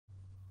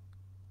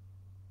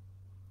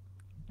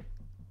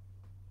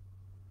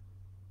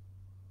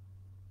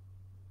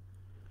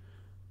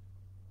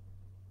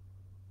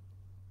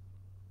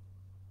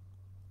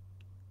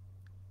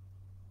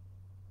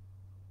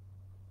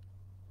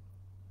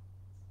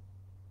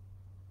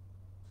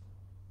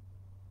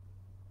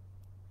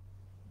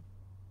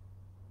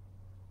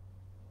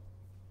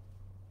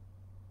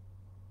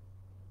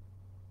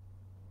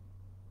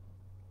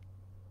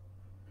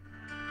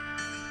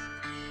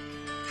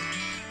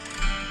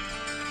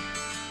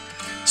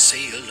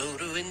Say hello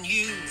to a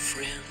new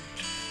friend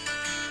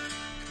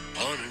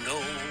on an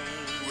old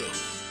road.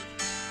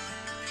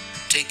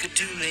 Take a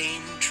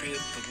two-lane trip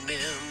of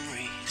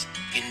memories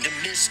into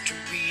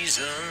mysteries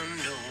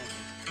unknown.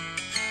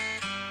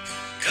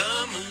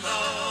 Come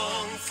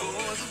along for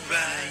the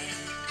ride.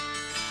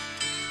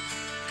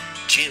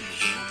 Jim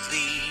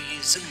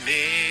Hinckley's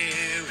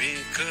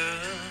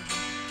America.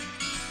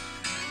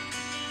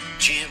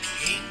 Jim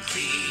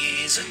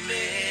Hinckley's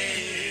America.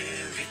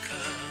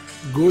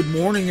 Good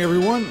morning,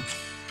 everyone.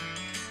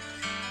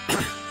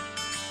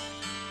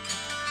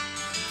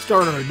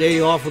 Starting our day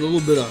off with a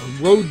little bit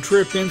of road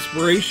trip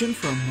inspiration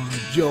from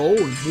Joe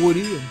and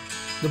Woody and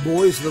the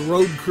boys of the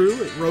road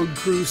crew at Road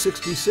Crew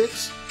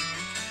 66.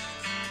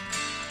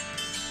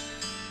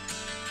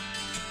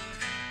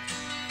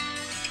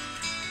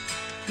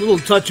 A little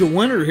touch of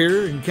winter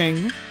here in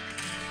Kingman.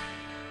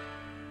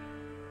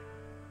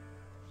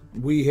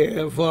 We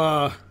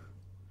have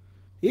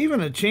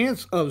even a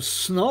chance of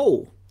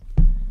snow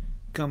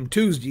come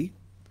Tuesday.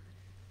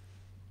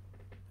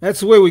 That's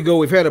the way we go.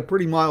 We've had a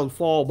pretty mild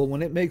fall, but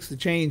when it makes the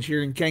change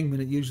here in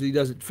Kingman, it usually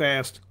does it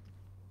fast.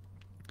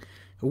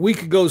 A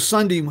week ago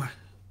Sunday, my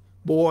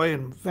boy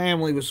and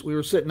family we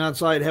were sitting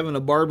outside having a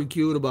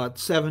barbecue at about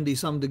 70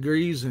 some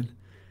degrees, and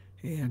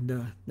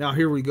now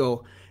here we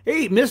go.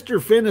 Hey,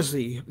 Mr.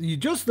 Finnessy, you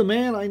just the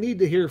man I need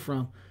to hear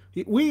from.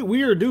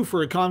 We are due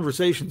for a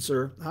conversation,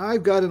 sir.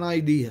 I've got an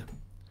idea.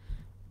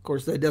 Of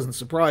course, that doesn't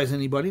surprise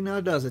anybody,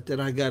 now does it, that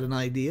I got an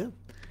idea?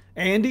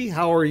 Andy,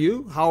 how are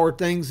you? How are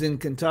things in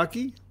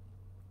Kentucky?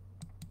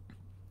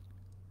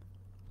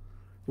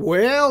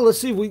 Well, let's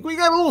see. We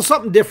got a little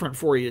something different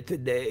for you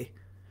today.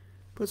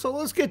 But so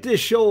let's get this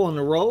show on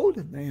the road,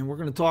 and we're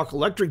going to talk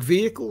electric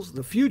vehicles,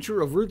 the future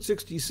of Route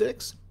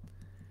 66,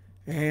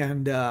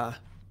 and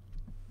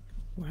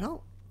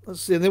well,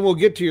 let's see. And then we'll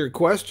get to your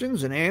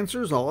questions and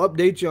answers. I'll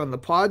update you on the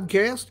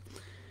podcast.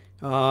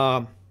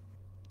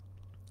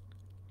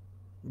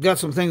 Got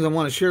some things I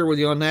want to share with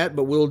you on that,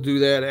 but we'll do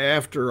that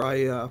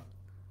after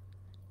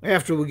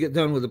after we get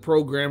done with the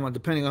program,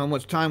 depending on how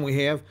much time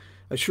we have.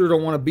 I sure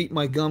don't want to beat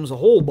my gums a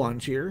whole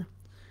bunch here.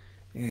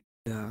 And,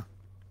 well,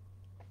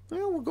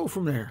 we'll go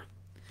from there.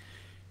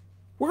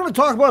 We're going to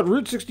talk about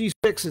Route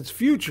 66, its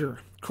future,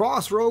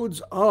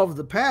 crossroads of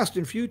the past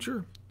and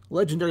future,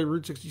 legendary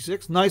Route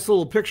 66. Nice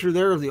little picture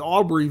there of the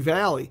Aubrey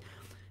Valley,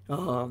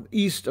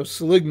 east of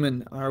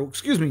Seligman, or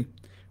excuse me,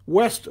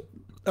 west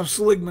of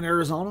Seligman,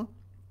 Arizona.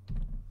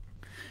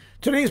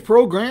 Today's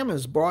program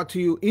is brought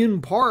to you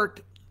in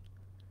part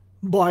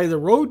by the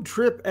road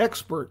trip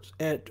experts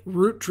at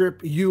Route Trip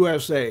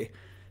USA.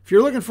 If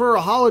you're looking for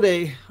a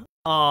holiday,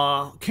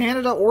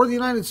 Canada or the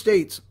United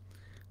States,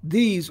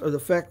 these are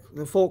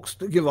the folks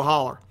to give a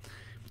holler.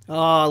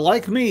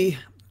 Like me,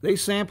 they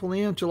sample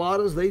the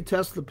enchiladas, they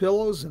test the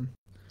pillows, and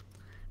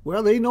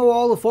well, they know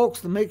all the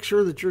folks to make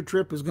sure that your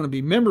trip is going to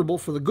be memorable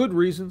for the good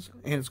reasons,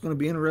 and it's going to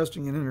be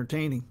interesting and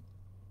entertaining.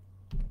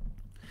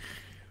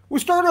 We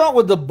start out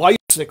with the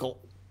bicycle.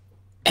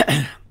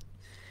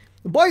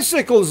 The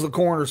bicycle is the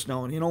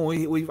cornerstone. You know,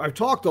 I've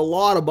talked a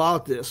lot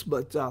about this,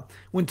 but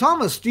when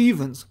Thomas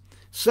Stevens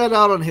set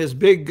out on his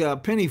big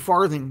penny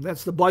farthing,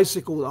 that's the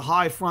bicycle with a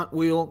high front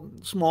wheel,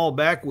 small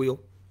back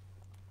wheel,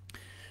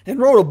 and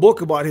wrote a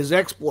book about his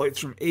exploits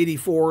from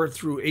 84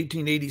 through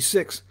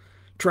 1886,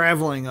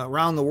 traveling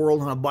around the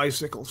world on a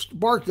bicycle,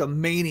 sparked a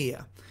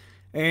mania.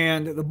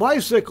 And the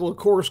bicycle, of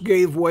course,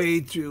 gave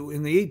way to,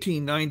 in the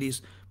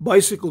 1890s,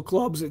 bicycle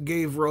clubs that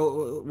gave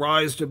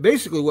rise to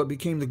basically what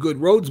became the Good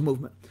Roads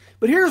movement.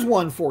 But here's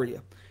one for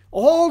you.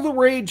 All the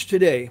rage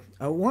today,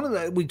 one of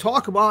the we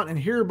talk about and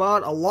hear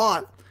about a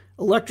lot,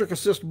 electric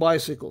assist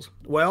bicycles.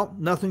 Well,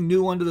 nothing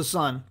new under the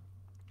sun.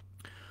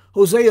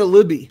 Hosea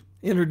Libby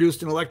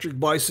introduced an electric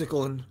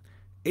bicycle in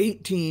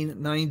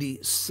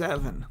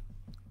 1897.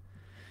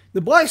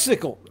 The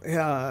bicycle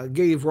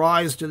gave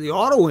rise to the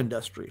auto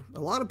industry. A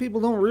lot of people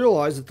don't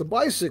realize that the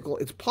bicycle,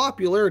 its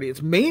popularity,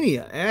 its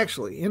mania,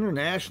 actually,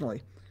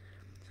 internationally.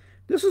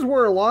 This is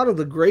where a lot of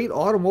the great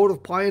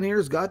automotive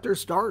pioneers got their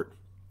start.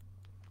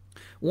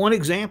 One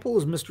example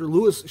is Mr.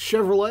 Louis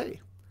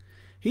Chevrolet.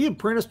 He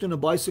apprenticed in a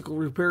bicycle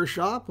repair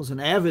shop, was an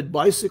avid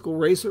bicycle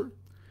racer,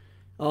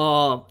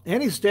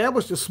 and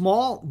established a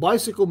small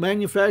bicycle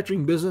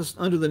manufacturing business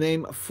under the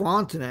name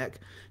Frontenac.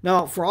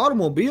 Now, for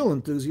automobile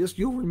enthusiasts,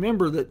 you'll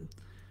remember that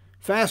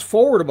fast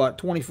forward about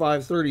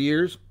 25, 30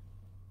 years,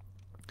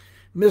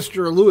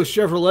 Mr. Louis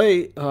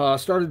Chevrolet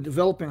started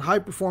developing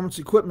high-performance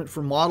equipment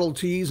for Model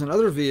Ts and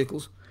other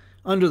vehicles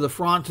under the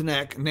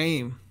Frontenac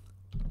name.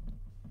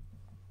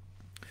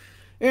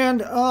 And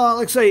like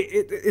I say,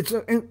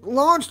 it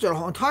launched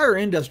an entire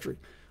industry.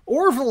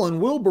 Orville and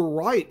Wilbur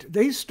Wright,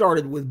 they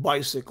started with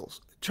bicycles.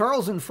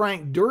 Charles and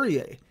Frank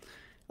Duryea,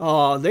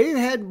 they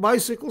had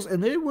bicycles,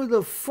 and they were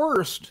the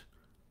first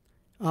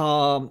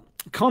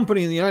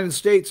company in the United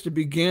States to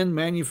begin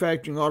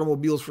manufacturing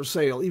automobiles for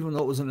sale, even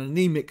though it was an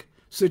anemic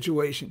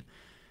situation.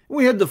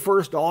 We had the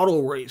first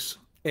auto race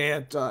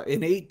in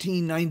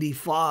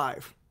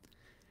 1895.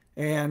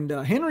 And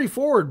Henry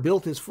Ford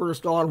built his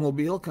first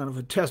automobile, kind of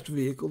a test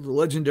vehicle, the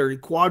legendary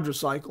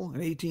quadricycle,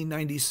 in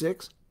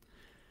 1896.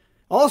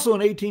 Also in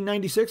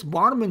 1896,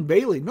 Barnum and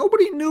Bailey.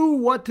 Nobody knew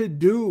what to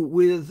do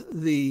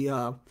with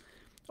the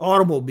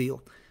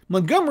automobile.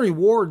 Montgomery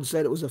Ward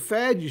said it was a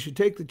fad you should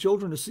take the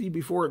children to see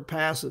before it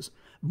passes.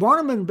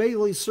 Barnum and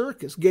Bailey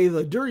Circus gave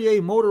the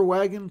Duryea motor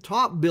wagon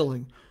top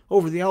billing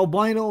over the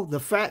albino, the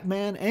fat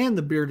man, and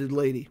the bearded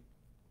lady.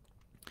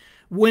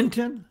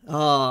 Winton,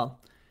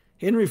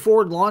 Henry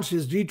Ford launched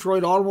his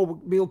Detroit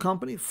Automobile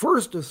Company,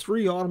 first of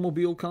 3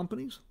 automobile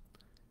companies.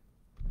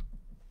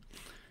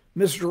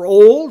 Mr.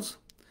 Olds,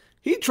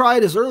 he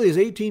tried as early as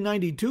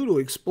 1892 to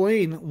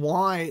explain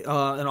why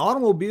an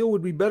automobile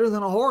would be better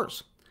than a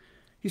horse.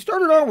 He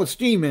started out with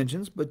steam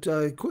engines, but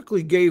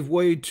quickly gave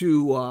way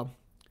to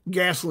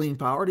gasoline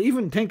powered,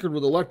 even tinkered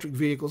with electric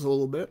vehicles a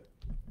little bit.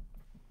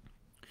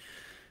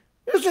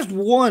 There's just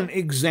one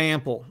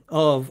example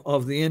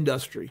of the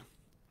industry.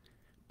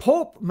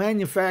 Pope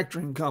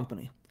Manufacturing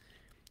Company.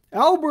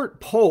 Albert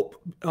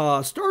Pope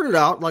started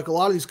out, like a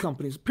lot of these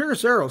companies,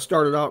 Pierce Arrow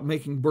started out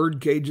making bird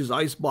cages,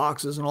 ice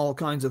boxes, and all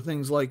kinds of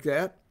things like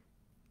that.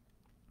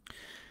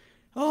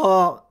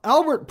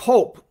 Albert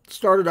Pope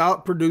started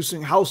out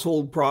producing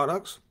household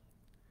products.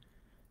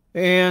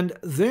 And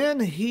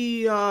then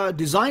he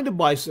designed a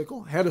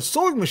bicycle, had a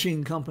sewing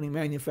machine company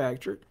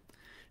manufactured,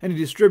 and he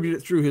distributed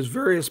it through his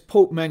various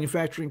Pope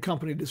Manufacturing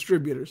Company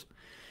distributors.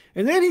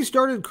 And then he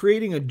started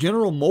creating a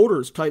General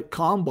Motors type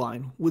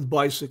combine with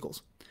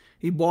bicycles.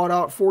 He bought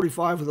out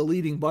 45 of the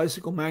leading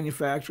bicycle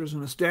manufacturers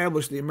and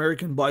established the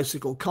American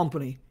Bicycle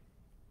Company.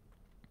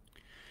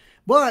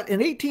 But in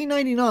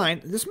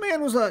 1899, this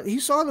man he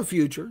saw the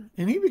future,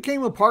 and he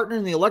became a partner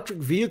in the Electric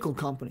Vehicle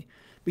Company,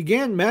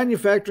 began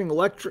manufacturing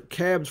electric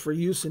cabs for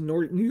use in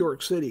New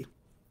York City.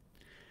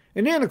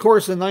 And then, of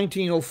course, in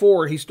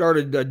 1904, he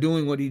started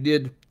doing what he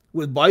did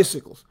with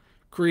bicycles,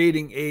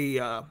 creating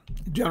a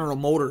General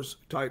Motors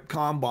type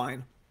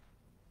combine.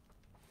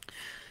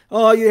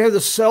 You have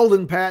the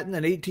Selden patent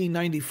in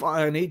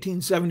 1895 and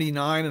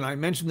 1879, and I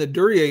mentioned the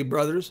Duryea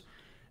brothers.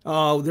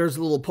 There's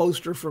a little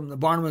poster from the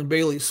Barnum and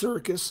Bailey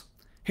Circus,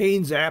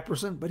 Haynes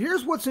Apperson. But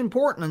here's what's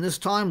important in this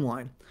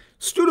timeline.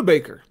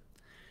 Studebaker.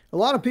 A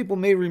lot of people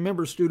may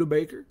remember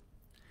Studebaker.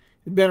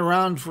 It's been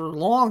around for a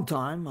long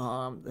time.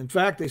 In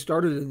fact, they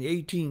started in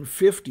the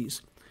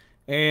 1850s.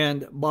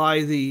 And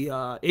by the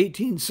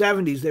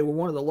 1870s, they were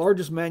one of the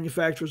largest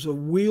manufacturers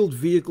of wheeled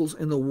vehicles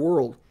in the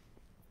world.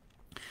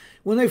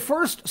 When they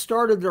first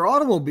started their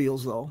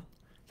automobiles, though,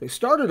 they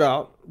started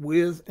out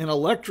with an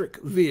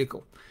electric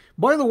vehicle.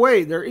 By the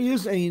way, there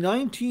is a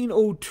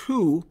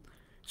 1902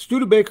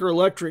 Studebaker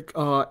Electric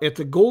at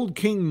the Gold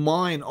King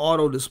Mine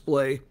auto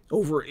display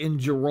over in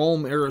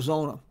Jerome,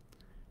 Arizona.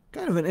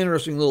 Kind of an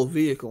interesting little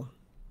vehicle.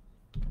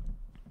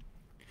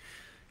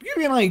 To give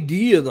you an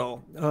idea,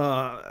 though,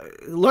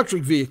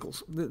 electric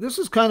vehicles. This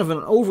is kind of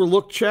an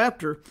overlooked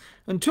chapter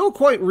until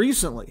quite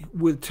recently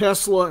with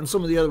Tesla and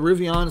some of the other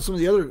Rivian and some of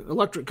the other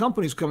electric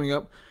companies coming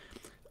up.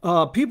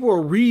 People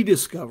are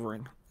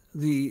rediscovering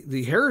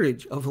the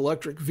heritage of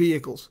electric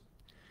vehicles.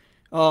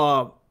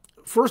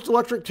 First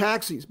electric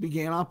taxis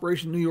began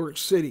operation in New York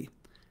City.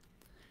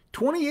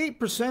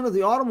 28% of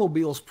the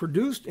automobiles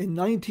produced in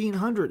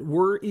 1900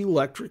 were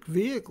electric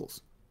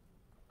vehicles.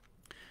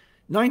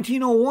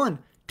 1901,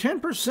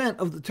 10%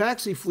 of the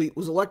taxi fleet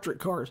was electric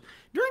cars.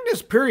 During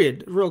this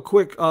period, real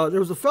quick, there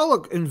was a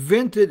fellow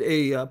invented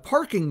a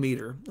parking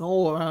meter,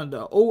 around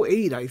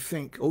 08, I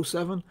think,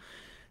 07.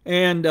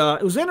 And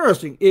it was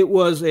interesting. It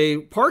was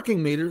a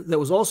parking meter that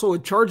was also a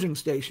charging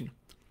station.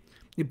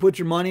 You put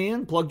your money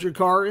in, plugged your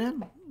car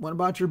in, went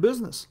about your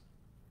business.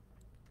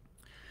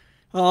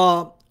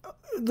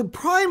 The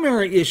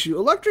primary issue,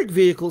 electric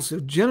vehicles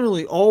have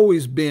generally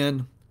always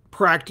been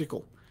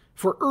practical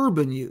for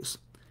urban use.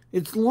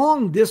 It's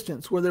long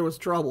distance where there was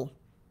trouble.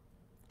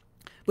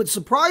 But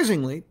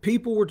surprisingly,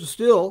 people were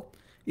still,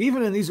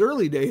 even in these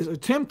early days,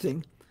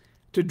 attempting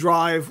to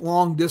drive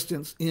long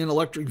distance in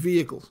electric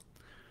vehicles.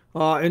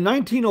 In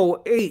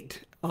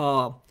 1908,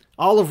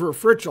 Oliver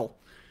Fritchell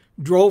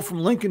drove from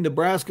Lincoln,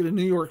 Nebraska to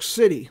New York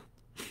City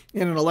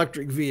in an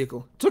electric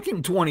vehicle. It took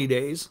him 20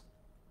 days.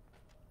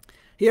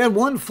 He had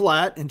one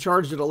flat and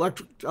charged at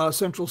electric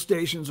central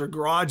stations or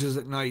garages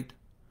at night.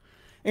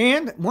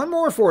 And one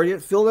more for you,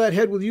 fill that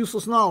head with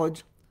useless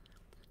knowledge.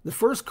 The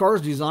first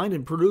cars designed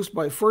and produced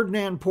by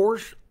Ferdinand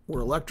Porsche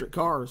were electric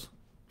cars.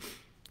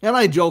 And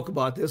I joke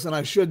about this, and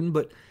I shouldn't,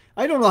 but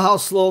I don't know how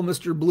slow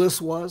Mr.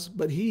 Bliss was,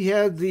 but he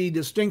had the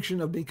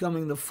distinction of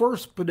becoming the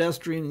first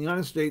pedestrian in the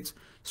United States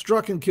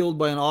struck and killed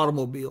by an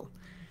automobile.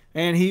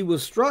 And he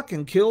was struck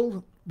and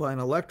killed by an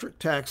electric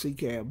taxi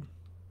cab.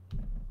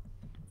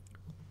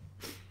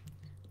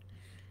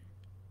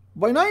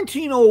 By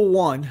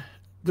 1901,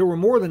 there were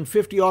more than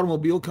 50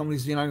 automobile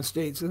companies in the United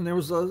States, and there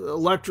was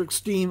electric,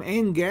 steam,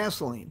 and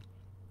gasoline.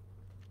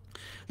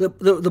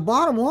 The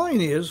bottom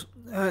line is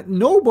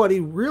nobody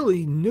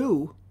really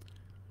knew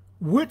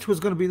which was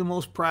going to be the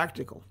most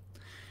practical.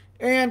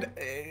 And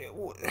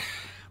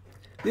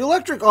The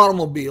electric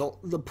automobile,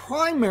 the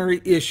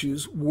primary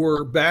issues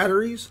were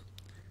batteries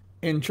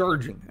and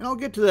charging. And I'll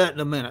get to that in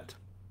a minute.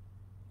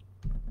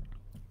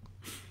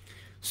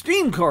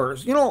 Steam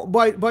cars,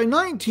 by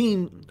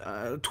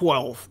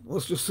 1912,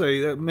 let's just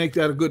say that, make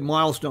that a good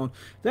milestone.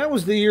 That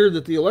was the year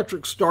that the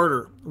electric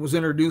starter was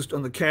introduced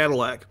on the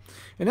Cadillac,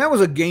 and that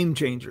was a game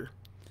changer.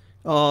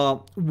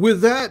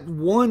 With that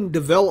one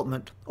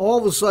development, all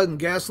of a sudden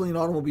gasoline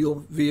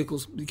automobile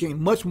vehicles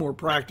became much more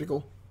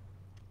practical,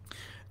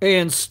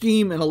 and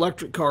steam and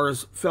electric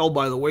cars fell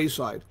by the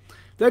wayside.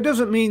 That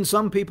doesn't mean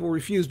some people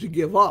refused to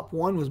give up.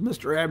 One was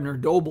Mr. Abner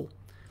Doble.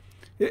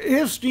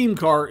 His steam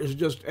car is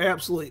just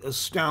absolutely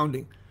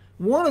astounding.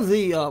 One of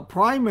the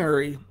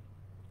primary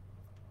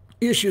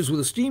issues with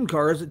a steam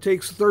car is it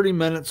takes 30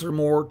 minutes or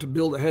more to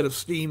build a head of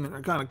steam, and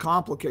they're kind of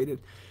complicated.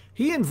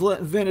 He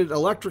invented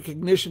electric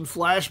ignition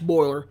flash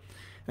boiler,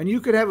 and you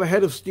could have a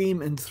head of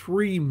steam in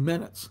 3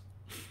 minutes.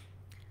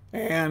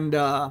 And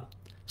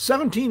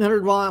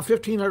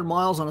 1,500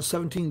 miles on a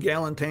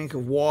 17-gallon tank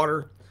of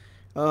water,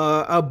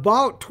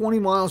 about 20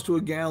 miles to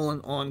a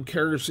gallon on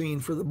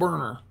kerosene for the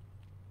burner.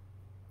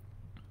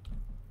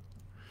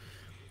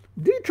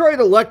 Detroit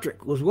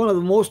Electric was one of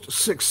the most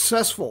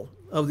successful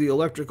of the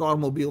electric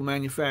automobile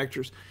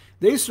manufacturers.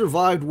 They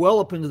survived well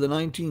up into the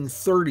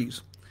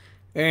 1930s.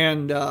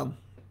 And a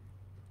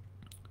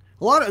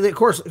lot of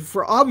course,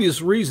 for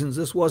obvious reasons,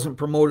 this wasn't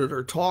promoted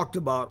or talked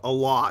about a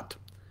lot.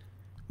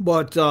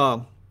 But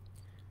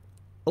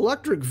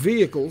electric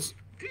vehicles,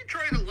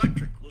 Detroit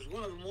Electric was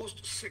one of the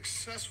most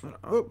successful.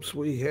 Oops,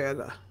 we had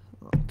a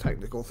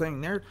technical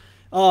thing there.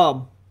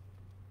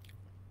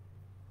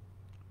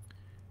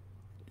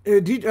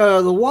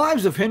 The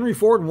wives of Henry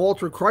Ford and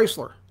Walter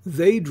Chrysler,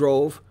 they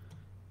drove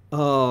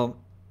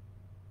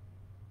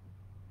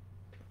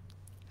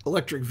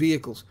electric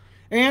vehicles.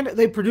 And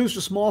they produced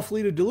a small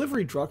fleet of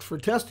delivery trucks for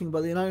testing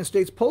by the United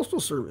States Postal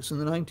Service in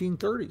the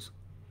 1930s.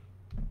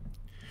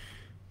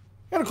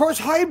 And of course,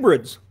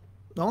 hybrids.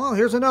 Oh,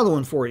 here's another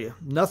one for you.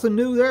 Nothing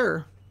new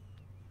there.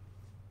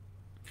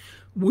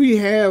 We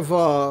have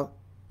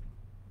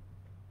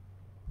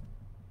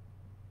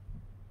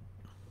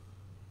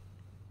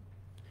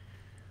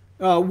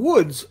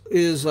Woods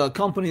is a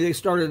company they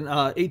started in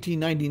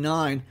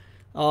 1899.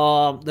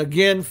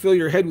 Again, fill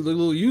your head with a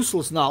little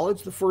useless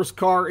knowledge. The first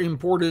car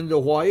imported into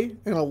Hawaii,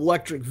 an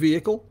electric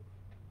vehicle.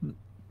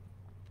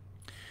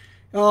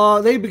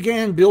 They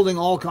began building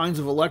all kinds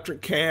of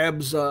electric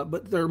cabs,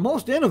 but their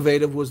most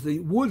innovative was the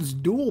Woods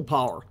Dual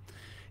Power.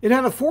 It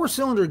had a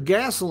 4-cylinder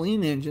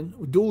gasoline engine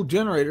with dual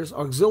generators,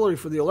 auxiliary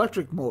for the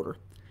electric motor.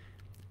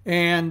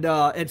 And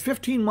at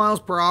 15 miles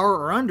per hour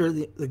or under,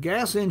 the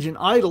gas engine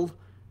idled,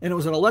 and it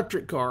was an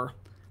electric car.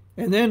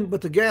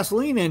 But the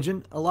gasoline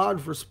engine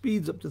allowed for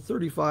speeds up to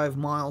 35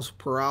 miles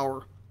per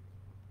hour.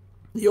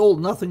 The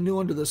old nothing new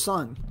under the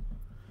sun.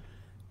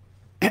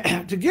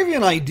 To give you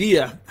an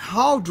idea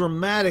how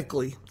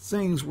dramatically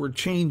things were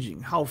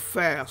changing, how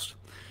fast,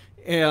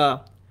 take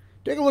a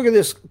look at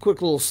these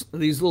quick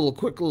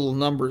little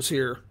numbers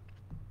here.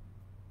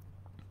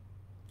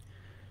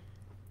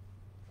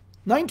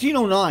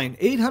 1909,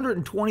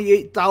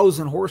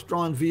 828,000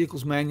 horse-drawn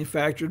vehicles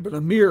manufactured, but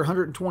a mere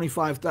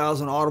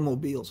 125,000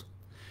 automobiles.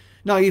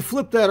 Now you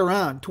flip that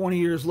around 20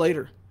 years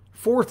later,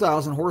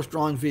 4,000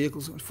 horse-drawn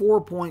vehicles and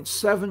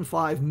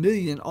 4.75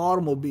 million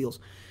automobiles.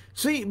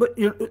 See, but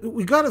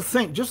we got to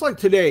think, just like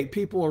today,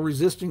 people are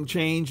resisting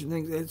change and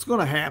things, it's going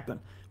to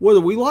happen. Whether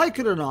we like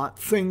it or not,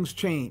 things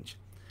change.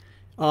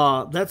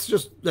 That's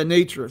just the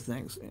nature of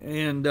things.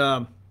 And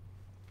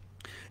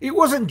it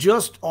wasn't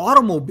just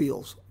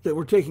automobiles that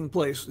were taking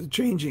place,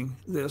 changing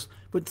this,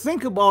 but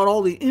think about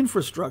all the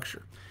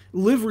infrastructure,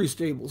 livery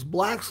stables,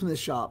 blacksmith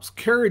shops,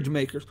 carriage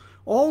makers,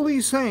 all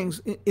these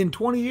things in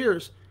 20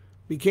 years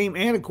became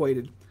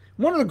antiquated.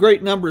 One of the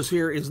great numbers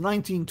here is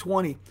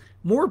 1920.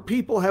 More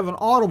people have an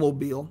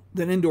automobile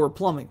than indoor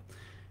plumbing.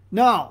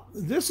 Now,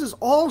 this is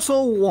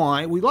also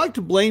why we like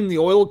to blame the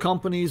oil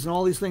companies and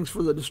all these things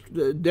for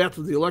the death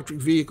of the electric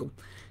vehicle.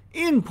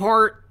 In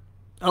part,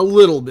 a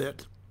little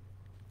bit.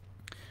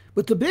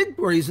 But the big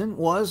reason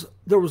was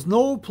there was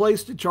no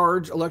place to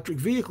charge electric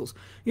vehicles.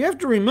 You have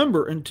to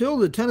remember, until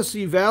the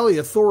Tennessee Valley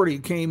Authority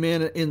came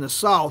in the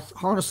South,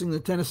 harnessing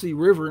the Tennessee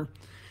River,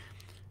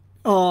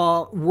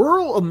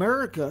 rural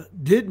America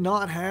did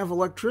not have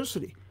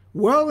electricity.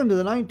 Well into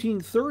the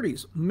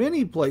 1930s,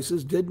 many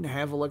places didn't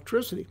have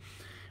electricity.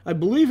 I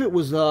believe it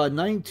was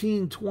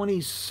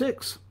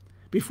 1926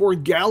 before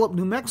Gallup,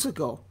 New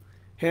Mexico,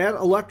 had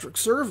electric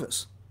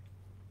service.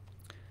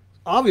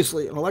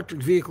 Obviously, an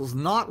electric vehicle is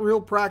not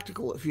real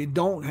practical if you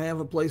don't have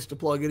a place to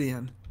plug it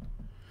in.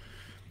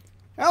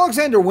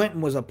 Alexander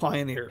Winton was a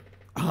pioneer.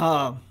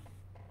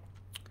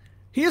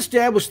 He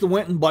established the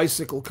Winton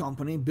Bicycle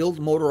Company, built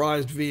a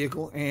motorized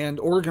vehicle, and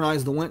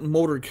organized the Winton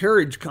Motor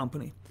Carriage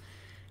Company.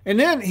 And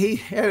then he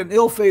had an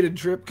ill-fated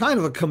trip, kind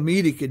of a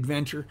comedic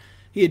adventure.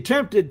 He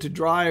attempted to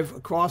drive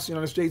across the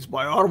United States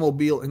by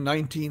automobile in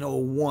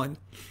 1901,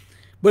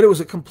 but it was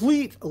a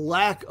complete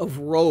lack of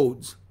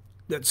roads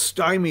that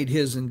stymied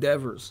his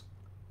endeavors.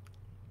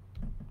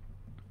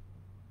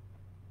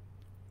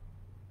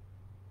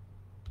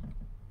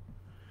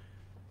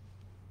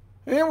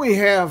 And we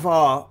have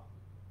a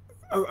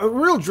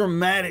real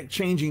dramatic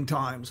changing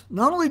times.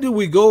 Not only do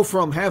we go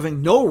from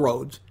having no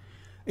roads,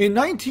 in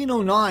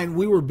 1909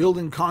 we were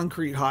building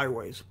concrete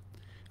highways.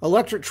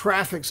 Electric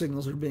traffic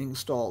signals are being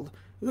installed.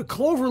 The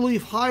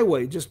Cloverleaf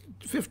Highway, just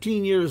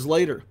 15 years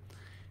later.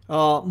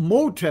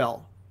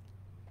 Motel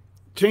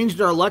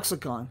changed our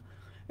lexicon.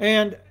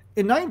 And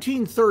in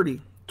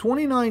 1930,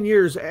 29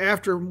 years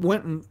after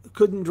Winton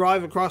couldn't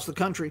drive across the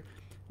country,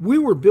 we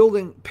were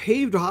building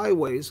paved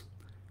highways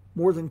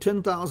more than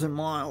 10,000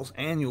 miles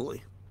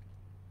annually.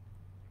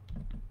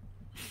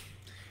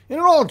 And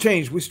it all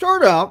changed. We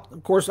start out,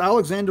 of course,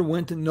 Alexander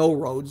Winton, no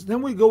roads.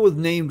 Then we go with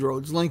named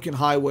roads: Lincoln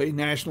Highway,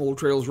 National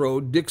Trails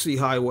Road, Dixie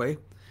Highway,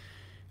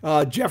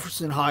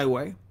 Jefferson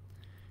Highway.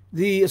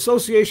 The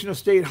Association of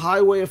State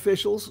Highway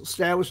Officials,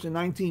 established in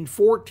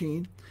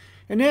 1914,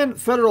 and then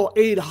Federal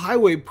Aid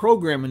Highway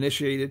Program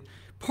initiated.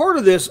 Part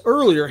of this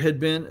earlier had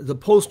been the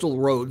postal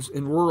roads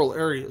in rural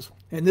areas,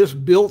 and this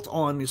built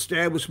on the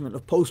establishment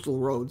of postal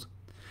roads.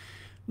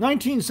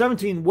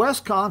 1917,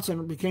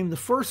 Wisconsin became the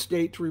first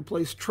state to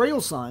replace trail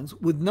signs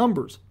with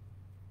numbers.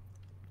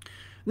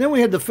 Then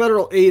we had the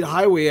Federal Aid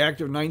Highway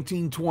Act of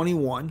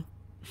 1921,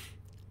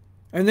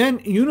 and then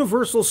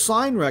universal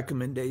sign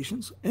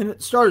recommendations, and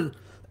it started,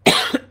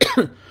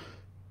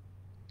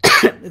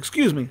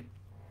 excuse me,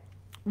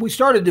 we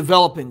started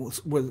developing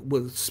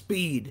with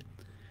speed.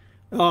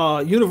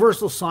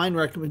 Universal sign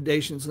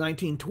recommendations,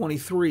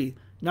 1923.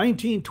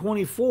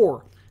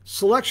 1924,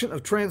 selection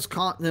of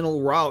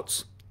transcontinental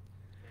routes.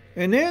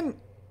 And then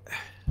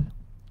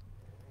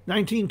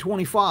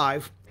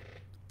 1925,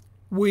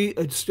 we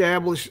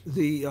established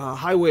the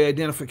highway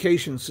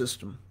identification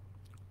system.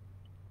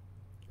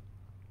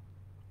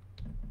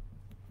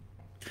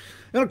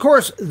 And of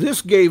course,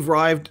 this gave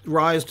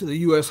rise to the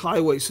U.S.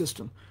 highway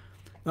system.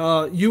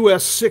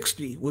 U.S.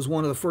 60 was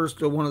one of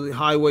the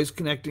highways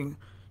connecting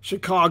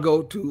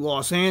Chicago to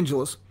Los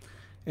Angeles,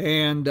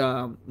 and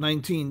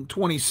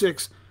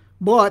 1926.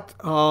 But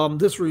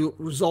this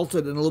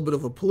resulted in a little bit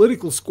of a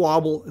political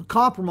squabble, and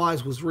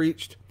compromise was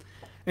reached.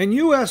 And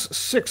U.S.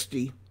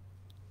 60,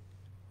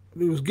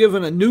 it was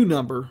given a new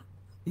number,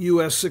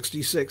 U.S.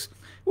 66,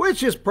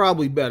 which is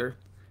probably better.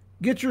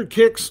 Get your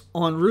kicks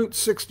on Route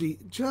 60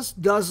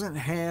 just doesn't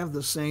have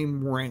the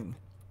same ring.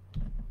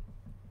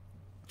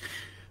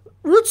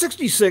 Route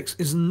 66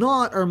 is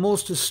not our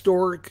most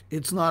historic,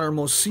 it's not our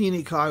most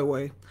scenic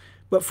highway,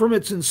 but from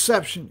its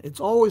inception, it's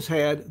always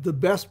had the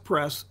best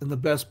press and the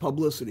best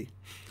publicity.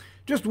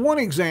 Just one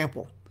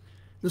example,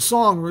 the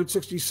song Route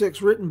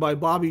 66, written by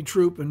Bobby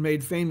Troup and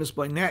made famous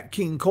by Nat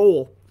King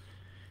Cole.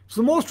 It's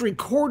the most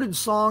recorded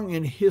song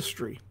in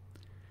history.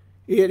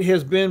 It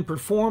has been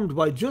performed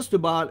by just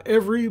about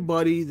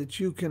everybody that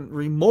you can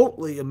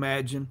remotely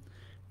imagine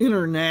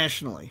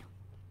internationally.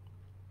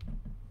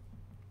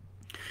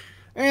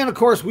 And of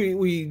course,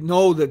 we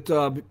know that,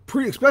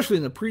 especially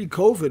in the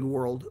pre-COVID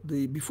world,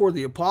 before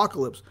the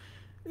apocalypse,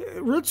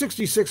 Route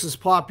 66's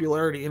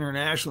popularity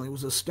internationally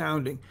was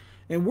astounding.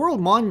 And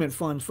World Monument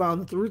Fund found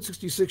that the Route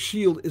 66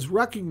 shield is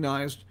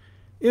recognized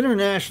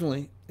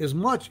internationally as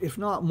much, if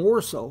not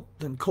more so,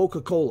 than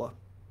Coca-Cola.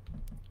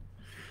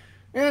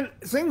 And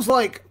things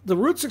like the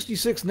Route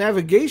 66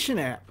 navigation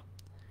app.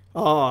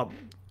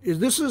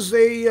 This is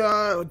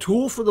a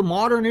tool for the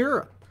modern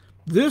era.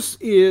 This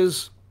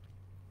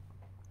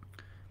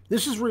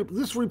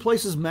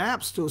replaces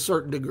maps to a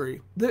certain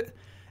degree. And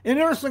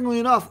interestingly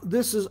enough,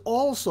 this is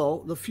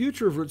also the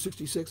future of Route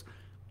 66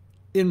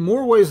 in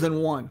more ways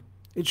than one.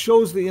 It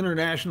shows the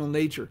international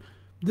nature.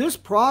 This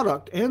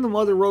product and the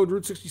Mother Road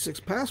Route 66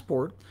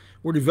 Passport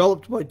were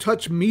developed by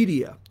Touch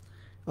Media,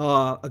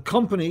 a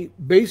company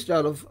based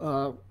out of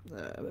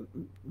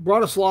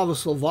Bratislava,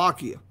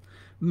 Slovakia,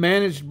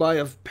 managed by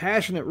a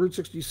passionate Route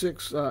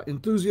 66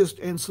 enthusiast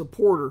and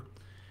supporter,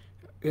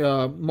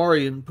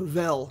 Marian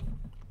Pavel.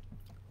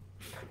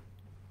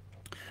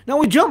 Now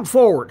we jump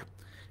forward.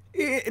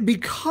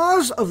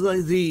 Because of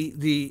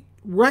the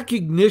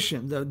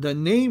recognition, the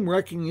name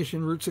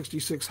recognition Route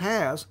 66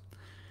 has,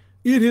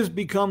 it has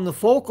become the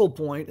focal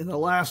point in the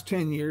last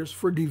 10 years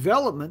for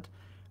development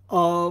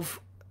of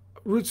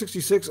Route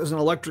 66 as an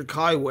electric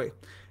highway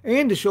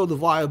and to show the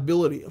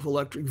viability of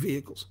electric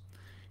vehicles.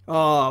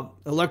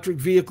 Electric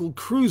vehicle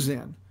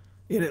cruise-in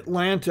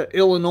Atlanta,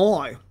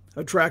 Illinois,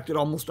 attracted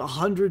almost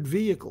 100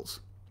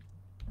 vehicles.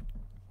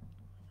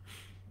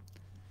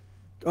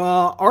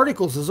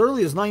 Articles as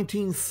early as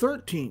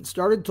 1913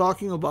 started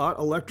talking about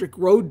electric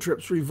road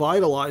trips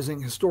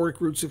revitalizing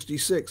historic Route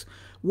 66.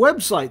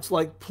 Websites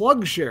like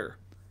PlugShare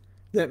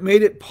that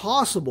made it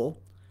possible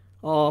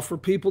for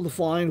people to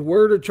find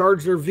where to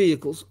charge their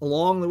vehicles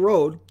along the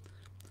road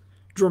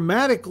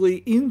dramatically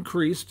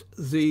increased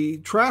the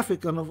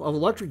traffic of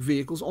electric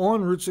vehicles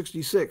on Route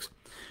 66.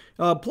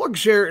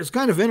 PlugShare is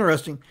kind of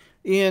interesting.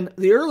 In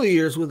the early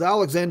years with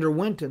Alexander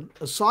Winton,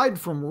 aside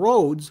from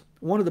roads,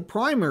 one of the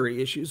primary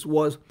issues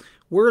was,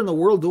 where in the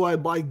world do I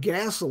buy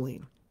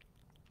gasoline?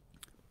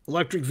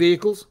 Electric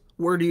vehicles,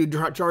 where do you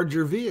charge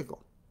your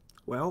vehicle?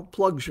 Well,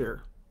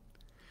 PlugShare.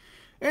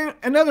 And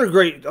another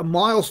great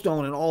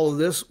milestone in all of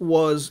this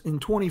was in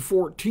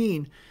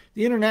 2014,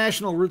 the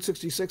International Route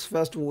 66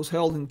 Festival was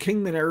held in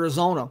Kingman,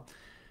 Arizona.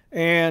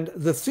 And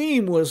the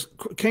theme was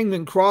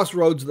Kingman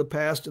Crossroads of the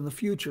Past and the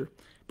Future.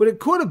 But it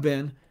could have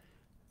been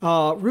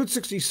Route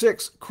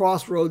 66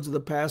 Crossroads of the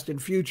Past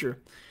and Future.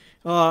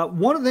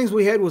 One of the things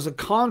we had was a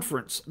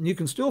conference, and you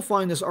can still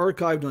find this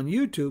archived on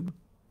YouTube.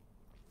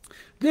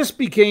 This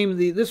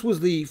was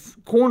the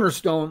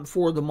cornerstone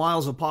for the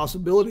Miles of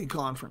Possibility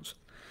conference.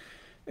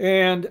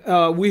 And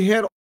we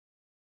had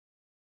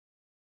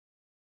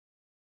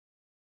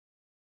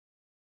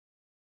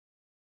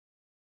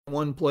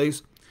one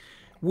place.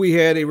 We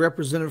had a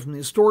representative from the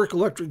Historic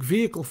Electric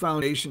Vehicle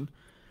Foundation,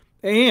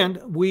 and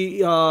we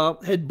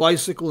had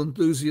bicycle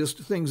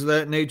enthusiasts, things of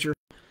that nature.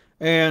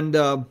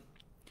 And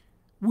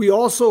we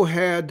also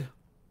had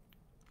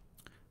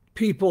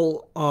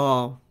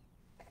people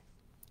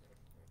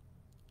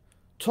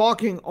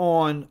talking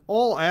on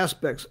all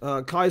aspects.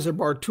 Kaiser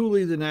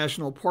Bartuli, the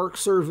National Park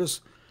Service,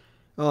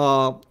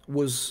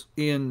 was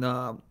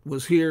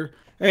here,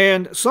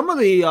 and some of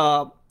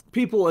the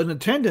people in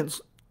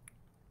attendance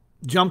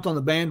jumped on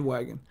the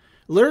bandwagon.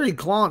 Larry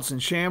Klontz in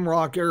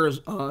Shamrock,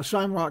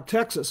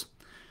 Texas,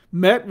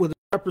 met with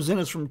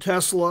representatives from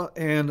Tesla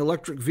and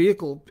electric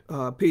vehicle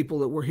people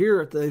that were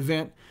here at the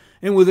event,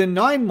 and within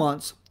 9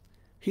 months,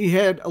 he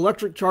had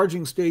electric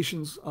charging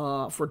stations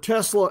for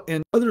Tesla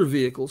and other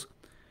vehicles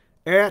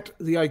at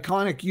the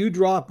iconic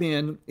U-Drop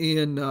in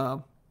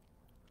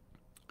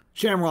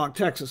Shamrock,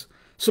 Texas.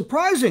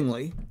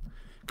 Surprisingly,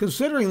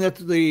 considering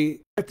that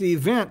at the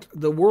event,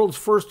 the world's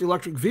first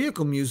electric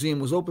vehicle museum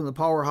was open in the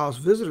Powerhouse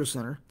Visitor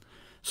Center,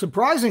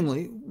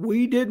 surprisingly,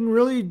 we didn't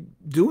really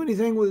do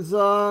anything with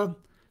the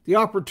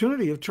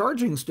opportunity of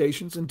charging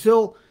stations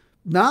until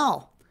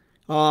now.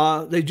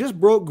 They just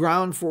broke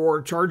ground for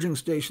charging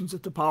stations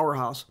at the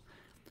Powerhouse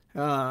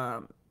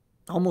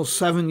almost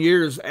 7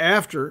 years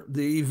after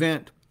the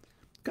event.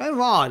 Kind of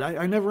odd.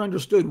 I never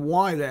understood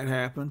why that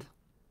happened.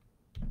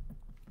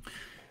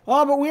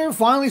 But we are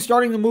finally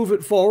starting to move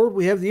it forward.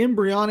 We have the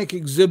embryonic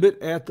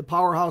exhibit at the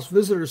Powerhouse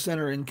Visitor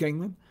Center in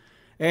Kingman.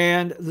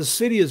 And the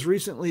city has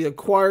recently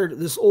acquired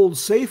this old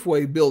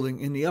Safeway building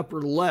in the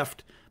upper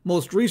left.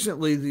 Most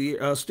recently,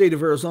 the State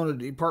of Arizona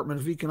Department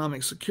of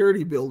Economic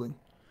Security building.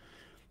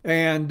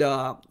 And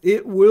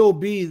it will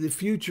be the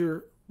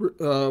future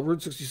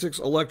Route 66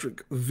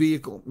 Electric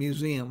Vehicle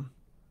Museum.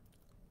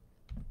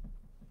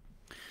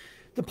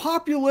 The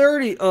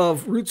popularity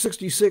of Route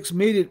 66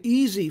 made it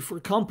easy for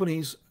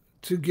companies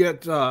to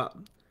get to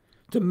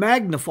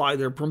magnify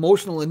their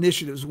promotional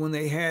initiatives when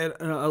they had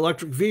an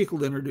electric vehicle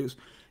to introduce.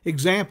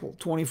 Example,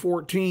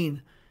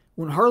 2014,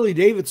 when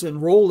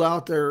Harley-Davidson rolled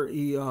out their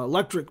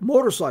electric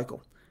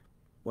motorcycle.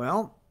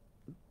 Well,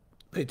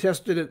 they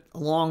tested it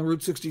along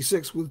Route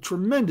 66 with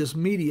tremendous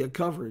media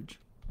coverage.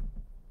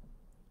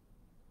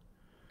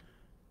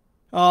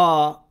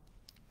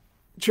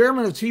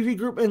 Chairman of TV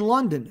Group in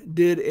London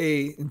did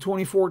in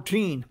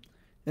 2014,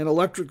 an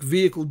electric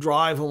vehicle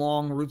drive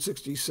along Route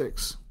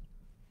 66.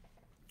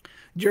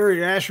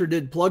 Jerry Asher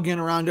did Plug-In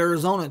Around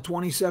Arizona in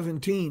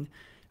 2017,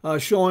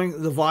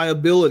 showing the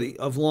viability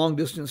of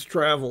long-distance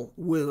travel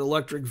with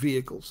electric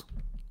vehicles.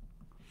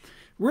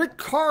 Rick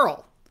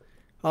Carl,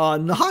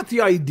 not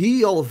the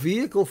ideal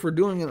vehicle for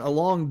doing a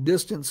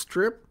long-distance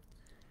trip,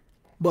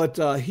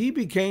 but he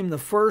became the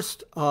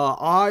first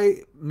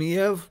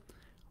IMEV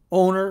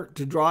owner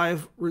to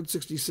drive Route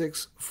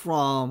 66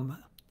 from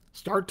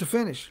start to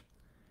finish,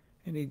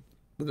 and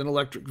with an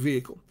electric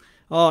vehicle,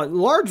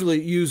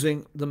 largely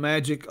using the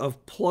magic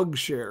of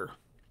PlugShare.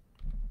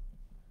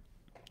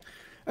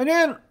 And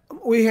then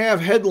we have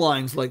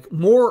headlines like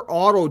more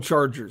auto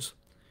chargers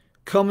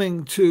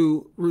coming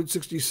to Route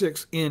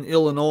 66 in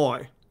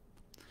Illinois.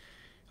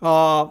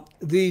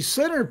 The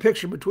center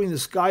picture between the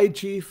Sky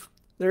Chief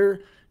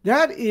there,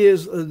 that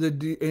is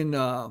in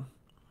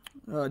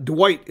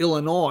Dwight,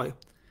 Illinois.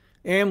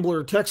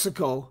 Ambler,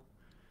 Texaco,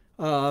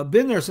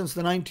 been there since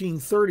the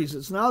 1930s.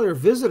 It's now their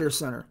visitor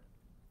center.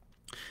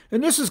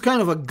 And this is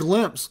kind of a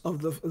glimpse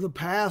of the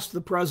past,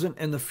 the present,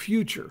 and the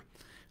future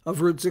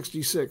of Route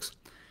 66.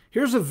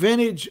 Here's a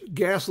vintage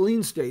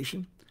gasoline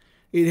station.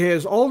 It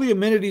has all the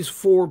amenities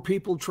for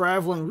people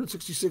traveling Route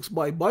 66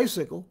 by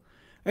bicycle,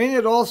 and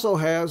it also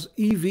has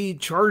EV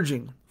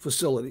charging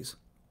facilities.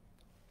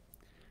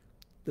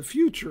 The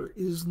future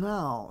is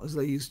now, as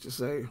they used to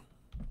say.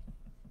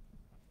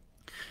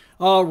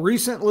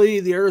 Recently,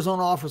 the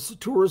Arizona Office of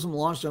Tourism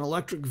launched an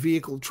electric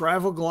vehicle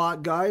travel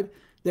guide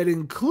that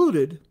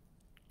included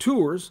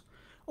tours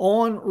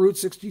on Route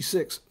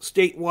 66,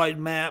 statewide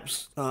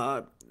maps,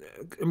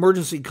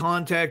 emergency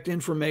contact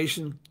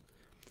information.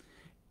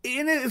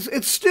 And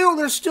there's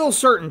still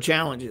certain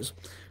challenges.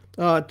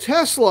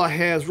 Tesla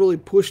has really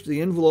pushed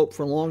the envelope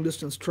for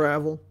long-distance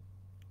travel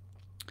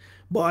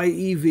by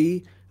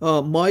EV.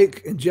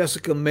 Mike and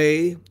Jessica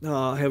May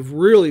have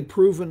really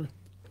proven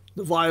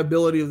the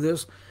viability of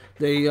this.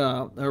 They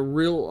are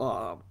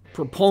real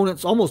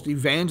proponents, almost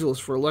evangelists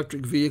for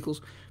electric vehicles.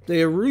 They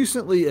have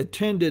recently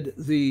attended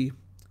the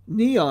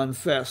Neon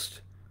Fest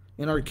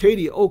in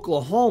Arcadia,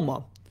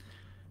 Oklahoma,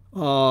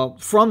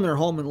 from their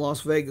home in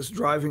Las Vegas,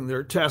 driving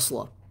their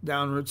Tesla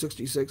down Route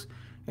 66.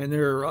 And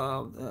they're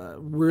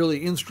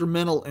really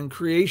instrumental in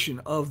creation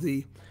of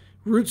the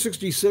Route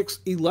 66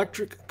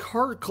 Electric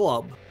Car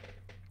Club,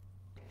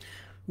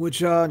 which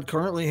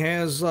currently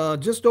has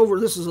just over,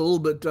 this is a little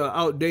bit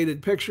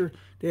outdated picture,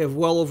 they have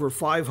well over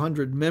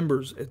 500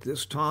 members at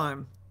this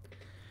time.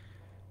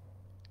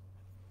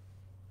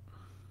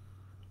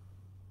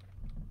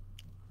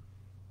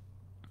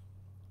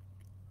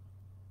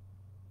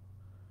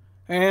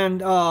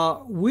 And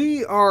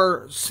we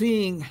are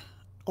seeing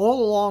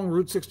all along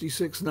Route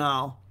 66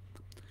 now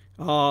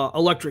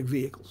electric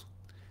vehicles.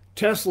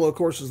 Tesla, of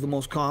course, is the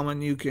most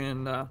common. You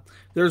can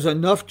there's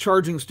enough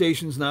charging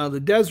stations now. The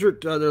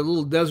desert, they're a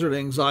little desert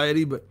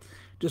anxiety, but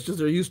just as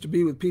there used to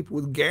be with people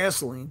with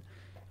gasoline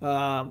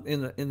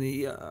in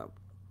the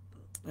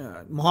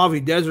Mojave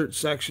Desert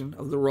section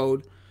of the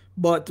road.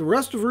 But the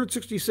rest of Route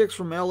 66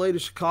 from LA to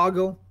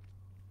Chicago,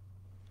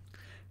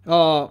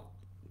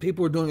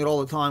 people are doing it all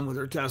the time with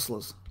their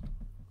Teslas.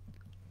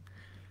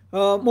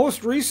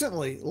 Most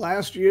recently,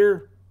 last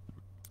year,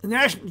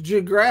 National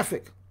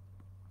Geographic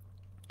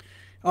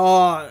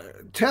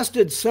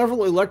tested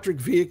several electric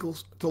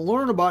vehicles to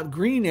learn about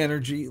green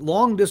energy,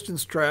 long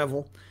distance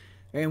travel,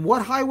 and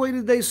what highway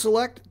did they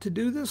select to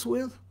do this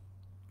with?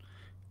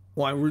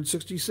 Why, Route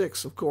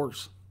 66, of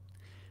course.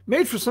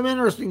 Made for some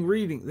interesting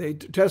reading. They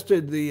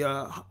tested the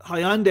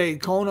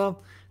Hyundai Kona,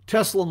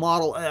 Tesla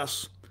Model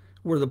S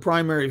were the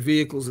primary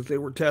vehicles that they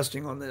were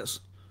testing on this.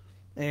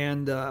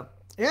 And it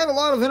had a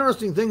lot of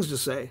interesting things to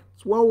say.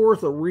 It's well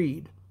worth a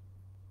read.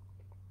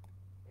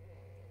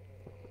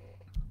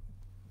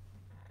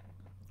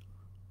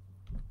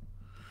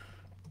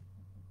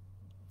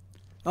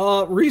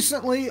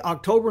 Recently,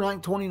 October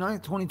 9th,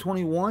 29th,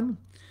 2021,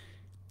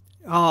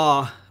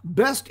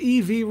 best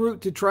EV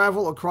route to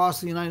travel across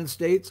the United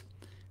States.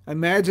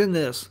 Imagine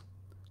this,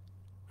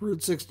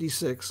 Route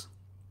 66.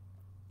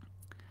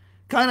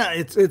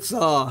 It's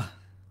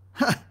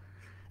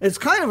it's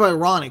kind of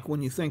ironic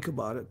when you think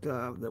about it,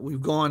 that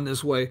we've gone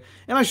this way.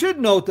 And I should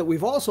note that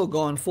we've also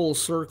gone full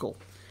circle.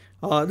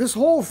 This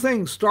whole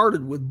thing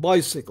started with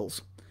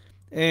bicycles,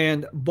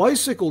 and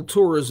bicycle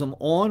tourism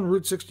on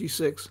Route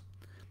 66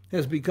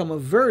 has become a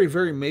very,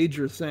 very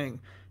major thing.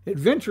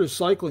 Adventurous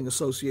Cycling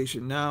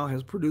Association now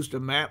has produced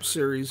a map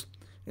series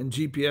and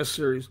GPS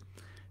series,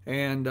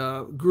 and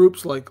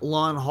groups like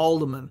Lon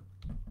Haldeman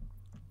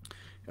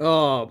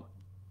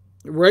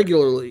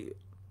regularly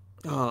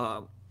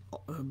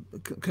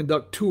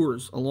conduct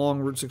tours along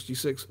Route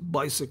 66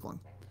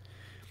 bicycling.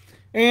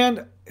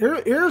 And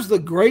here's the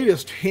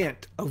greatest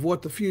hint of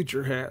what the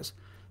future has.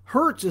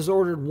 Hertz has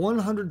ordered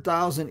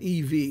 100,000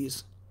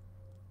 EVs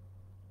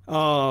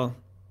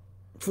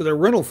for their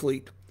rental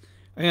fleet.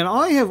 And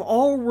I have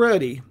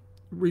already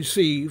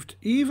received,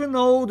 even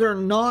though they're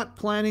not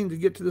planning to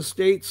get to the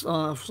States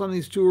for some of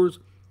these tours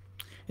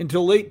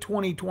until late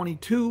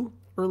 2022,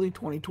 early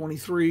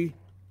 2023,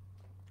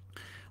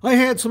 I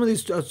had some of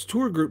these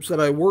tour groups that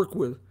I work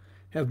with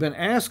have been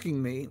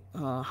asking me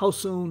how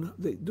soon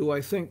do I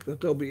think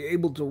that they'll be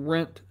able to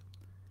rent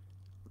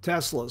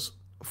Teslas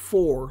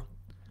for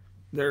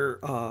their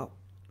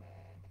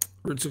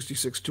Route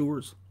 66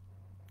 tours.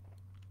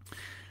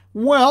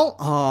 Well,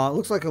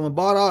 looks like I'm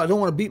about out. I don't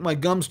want to beat my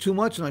gums too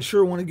much, and I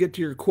sure want to get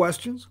to your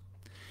questions.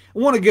 I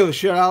want to give a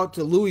shout out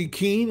to Louis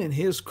Keene and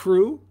his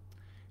crew,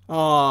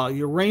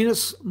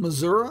 Uranus,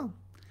 Missouri.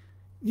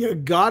 You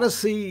gotta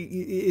see.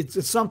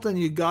 It's something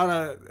you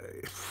gotta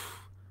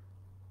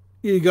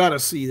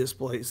see this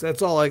place.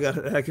 That's all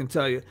I can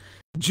tell you.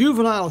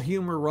 Juvenile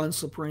humor runs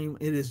supreme.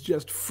 It is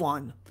just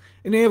fun,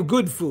 and they have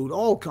good food,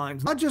 all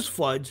kinds, not just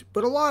fudge,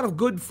 but a lot of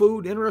good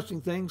food,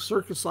 interesting things.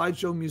 Circus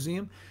Sideshow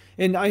Museum.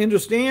 And I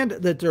understand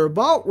that they're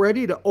about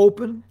ready to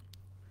open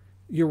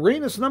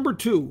Uranus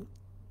 #2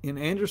 in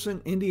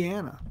Anderson,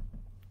 Indiana.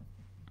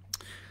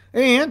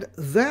 And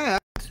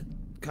that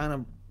kind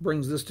of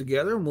brings this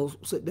together, and we'll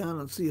sit down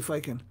and see if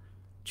I can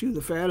chew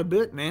the fat a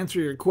bit and answer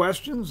your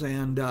questions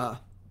and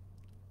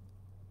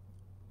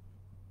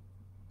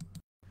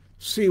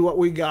see what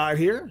we got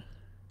here.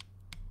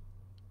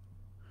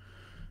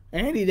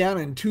 Andy down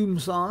in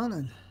Tucson,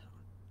 and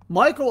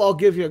Michael, I'll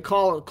give you a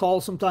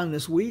call sometime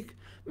this week.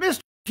 Mr.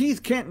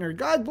 Keith Kentner,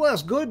 God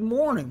bless, good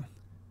morning.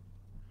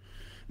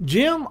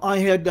 Jim, I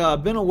had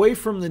been away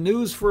from the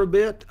news for a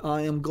bit.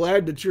 I am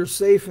glad that you're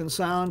safe and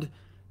sound.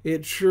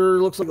 It sure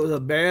looks like it was a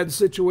bad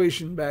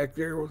situation back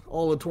there with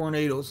all the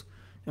tornadoes,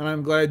 and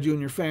I'm glad you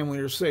and your family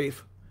are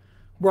safe.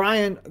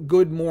 Brian,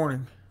 good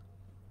morning.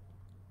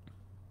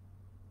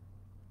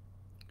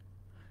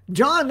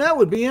 John, that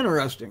would be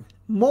interesting,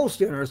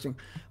 most interesting.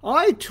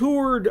 I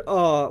toured,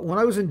 when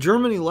I was in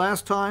Germany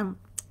last time,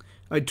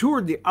 I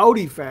toured the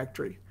Audi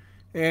factory.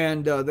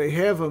 And they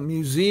have a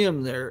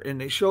museum there,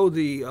 and they show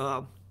the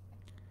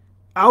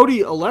Audi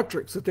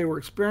electrics that they were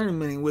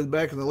experimenting with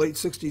back in the late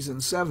 60s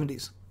and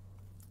 70s.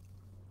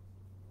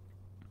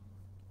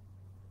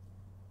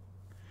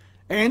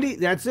 Andy,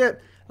 that's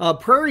it.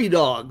 Prairie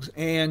dogs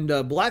and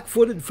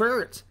black-footed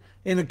ferrets.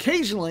 And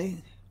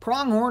occasionally,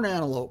 Pronghorn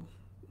antelope.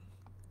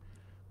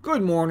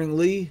 Good morning,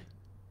 Lee.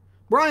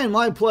 Brian,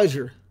 my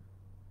pleasure.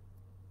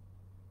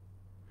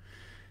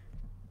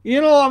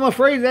 You know, I'm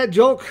afraid that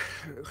joke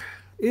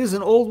is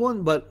an old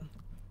one, but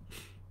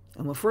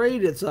I'm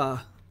afraid it's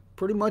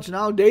pretty much an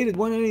outdated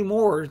one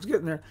anymore. It's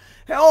getting there.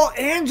 Hell,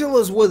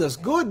 Angela's with us.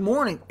 Good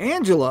morning,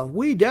 Angela.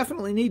 We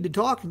definitely need to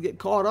talk and get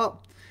caught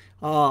up.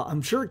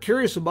 I'm sure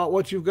curious about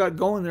what you've got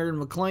going there in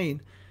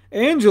McLean.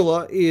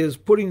 Angela is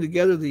putting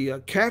together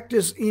the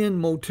Cactus Inn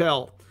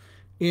Motel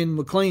in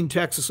McLean,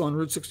 Texas on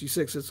Route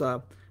 66. It's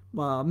a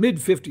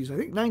mid-50s, I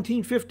think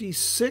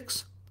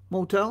 1956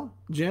 motel,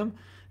 Jim.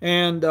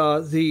 And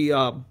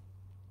the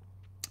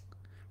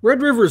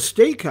Red River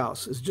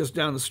Steakhouse is just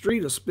down the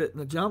street, a spit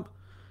and a jump.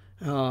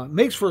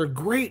 Makes for a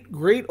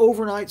great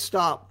overnight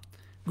stop,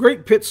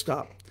 great pit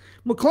stop.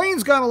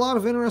 McLean's got a lot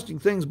of interesting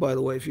things, by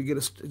the way, if you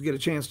get a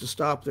chance to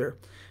stop there.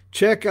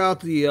 Check out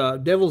the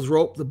Devil's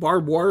Rope, the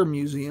Barbed Wire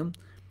Museum.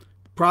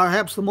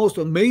 Perhaps the most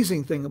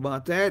amazing thing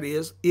about that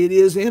is it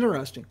is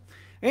interesting.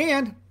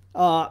 And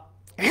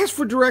ask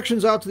for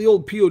directions out to the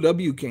old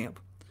POW camp.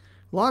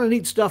 A lot of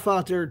neat stuff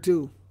out there,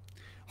 too.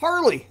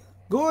 Harley,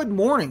 good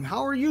morning.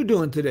 How are you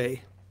doing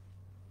today?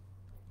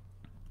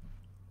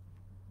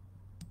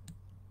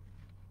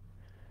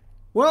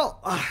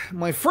 Well,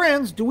 my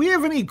friends, do we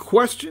have any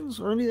questions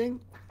or anything?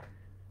 I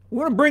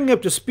want to bring you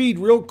up to speed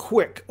real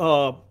quick.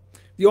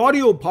 The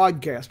audio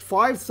podcast,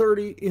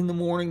 5:30 in the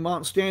morning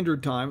Mountain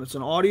Standard Time. It's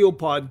an audio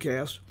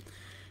podcast.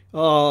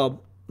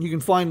 You can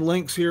find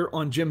links here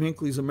on Jim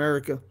Hinckley's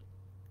America.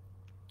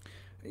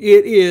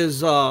 It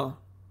is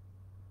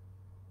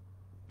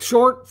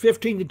short,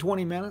 15 to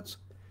 20 minutes.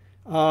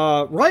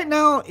 Right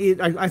now,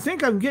 I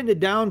think I'm getting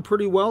it down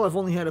pretty well. I've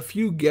only had a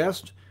few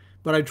guests,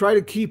 but I try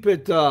to keep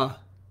it...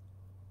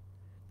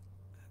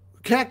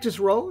 Cactus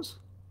Rose?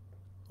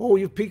 Oh,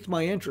 you've piqued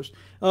my interest.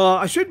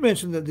 I should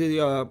mention that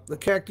the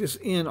Cactus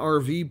Inn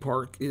RV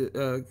Park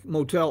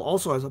motel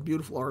also has a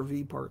beautiful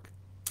RV park.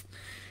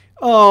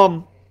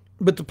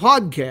 But the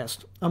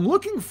podcast, I'm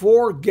looking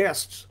for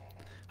guests.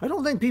 I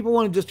don't think people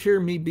want to just hear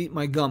me beat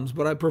my gums,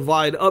 but I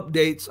provide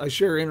updates. I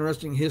share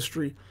interesting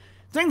history,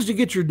 things to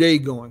get your day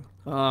going.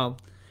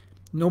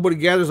 Nobody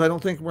gathers, I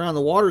don't think, around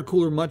the water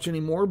cooler much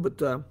anymore,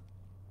 but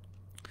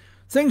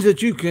things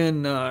that you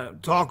can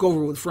talk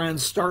over with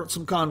friends, start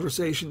some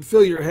conversation,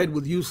 fill your head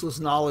with useless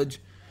knowledge,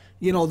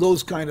 you know,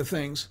 those kind of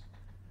things.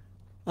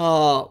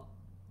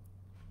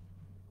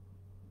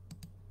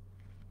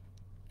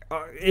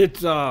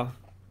 It's a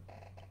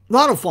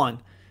lot of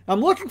fun. I'm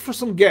looking for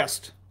some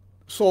guests.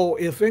 So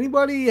if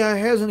anybody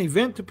has an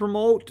event to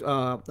promote,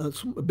 a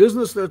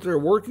business that they're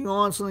working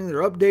on, something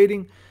they're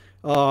updating,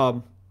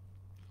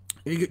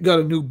 you got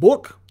a new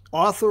book,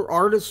 author,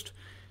 artist,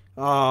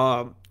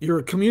 you're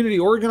a community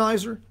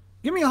organizer,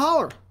 give me a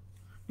holler.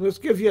 Let's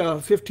give you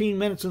 15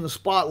 minutes in the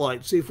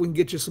spotlight, see if we can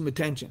get you some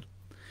attention.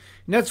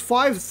 And that's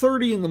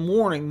 5:30 in the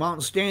morning,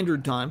 Mountain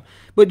Standard Time,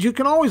 but you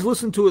can always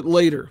listen to it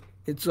later.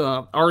 It's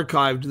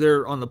archived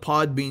there on the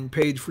Podbean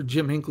page for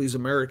Jim Hinckley's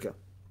America.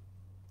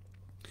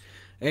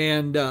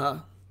 And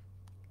a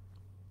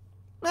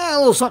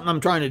little something I'm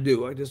trying to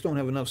do. I just don't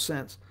have enough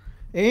sense.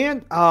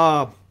 And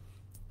a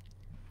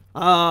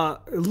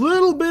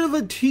little bit of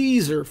a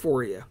teaser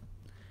for you.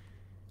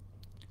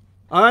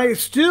 I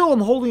still am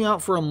holding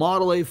out for a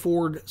Model A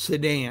Ford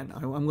sedan.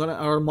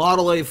 Or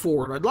Model A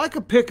Ford. I'd like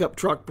a pickup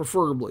truck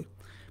preferably,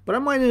 but I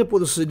might end up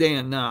with a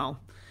sedan now.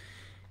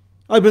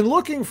 I've been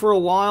looking for a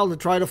while to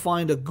try to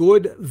find a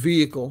good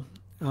vehicle,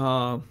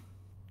 a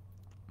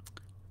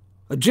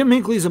Jim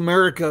Hinckley's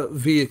America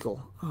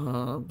vehicle,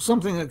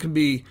 something that can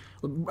be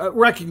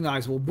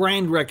recognizable,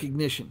 brand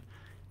recognition,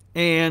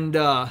 and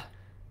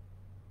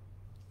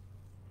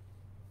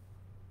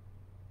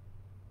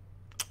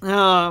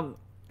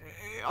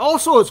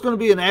also, it's going to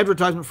be an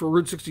advertisement for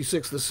Route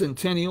 66, the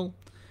Centennial,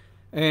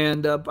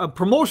 and a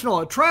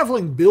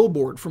traveling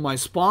billboard for my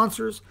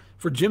sponsors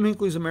for Jim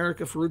Hinckley's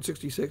America for Route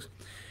 66.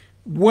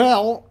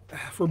 Well,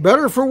 for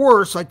better or for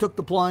worse, I took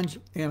the plunge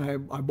and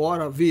I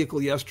bought a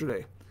vehicle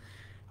yesterday.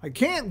 I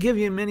can't give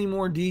you many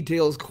more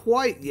details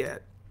quite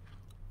yet,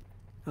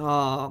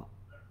 but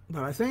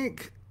I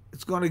think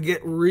it's going to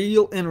get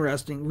real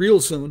interesting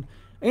real soon.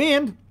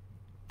 And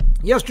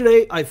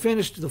yesterday, I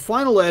finished the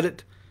final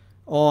edit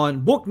on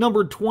book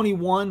number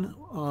 21,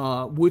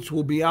 which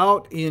will be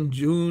out in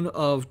June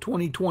of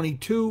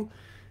 2022.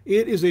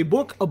 It is a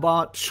book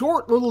about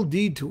short little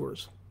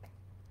detours.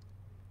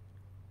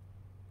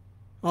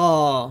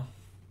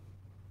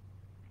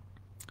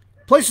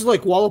 Places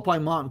like Wallapai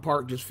Mountain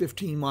Park, just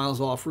 15 miles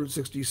off Route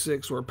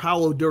 66, or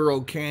Palo Duro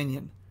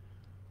Canyon.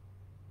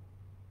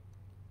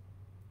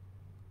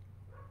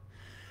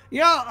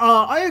 Yeah,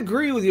 I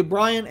agree with you,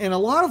 Brian, and a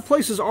lot of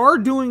places are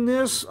doing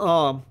this.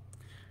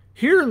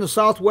 Here in the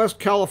Southwest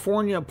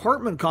California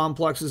apartment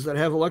complexes that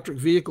have electric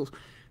vehicles,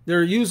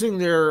 they're using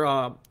their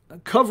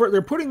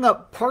they're putting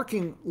up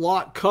parking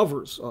lot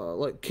covers,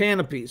 like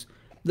canopies,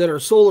 that are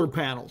solar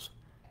panels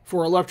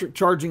for electric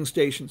charging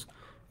stations.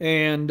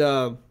 And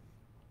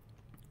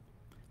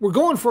we're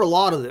going for a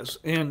lot of this,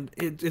 and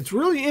it's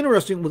really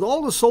interesting with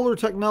all the solar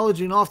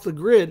technology and off the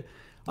grid.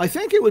 I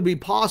think it would be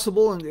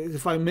possible, and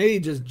if I may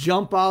just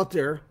jump out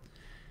there,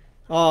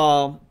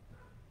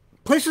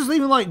 places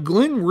even like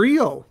Glen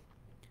Rio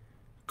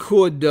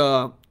could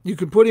you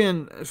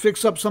could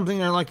fix up something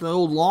there like the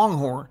old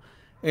Longhorn,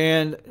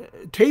 and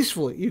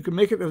tastefully you could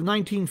make it a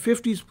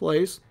 1950s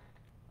place.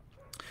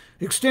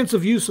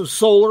 Extensive use of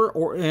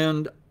solar,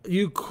 and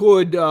you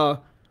could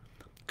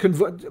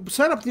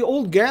set up the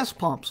old gas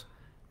pumps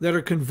that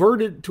are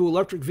converted to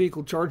electric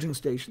vehicle charging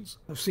stations.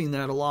 I've seen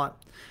that a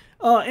lot.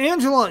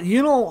 Angela,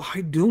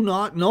 I do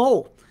not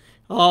know.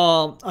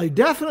 I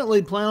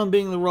definitely plan on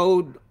being on the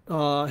road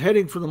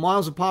heading for the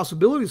Miles of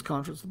Possibilities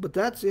conference, but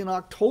that's in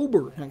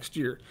October next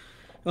year.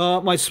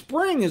 My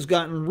spring has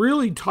gotten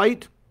really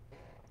tight.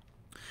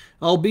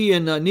 I'll be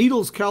in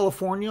Needles,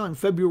 California on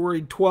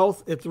February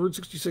 12th at the Route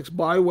 66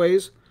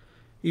 Byways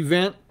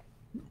event.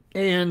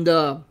 And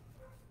I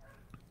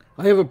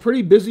have a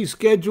pretty busy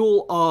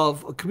schedule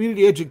of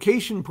community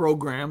education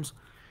programs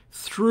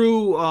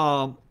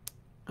through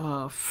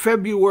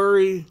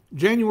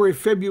January,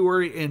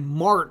 February, and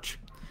March.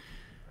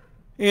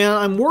 And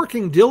I'm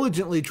working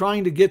diligently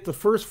trying to get the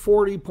first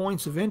 40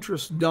 points of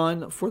interest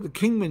done for the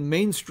Kingman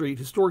Main Street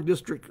Historic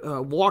District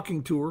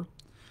walking tour.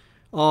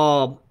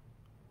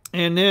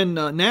 And then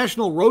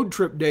National Road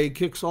Trip Day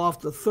kicks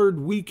off the third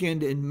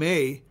weekend in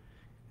May.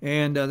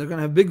 And they're going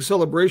to have a big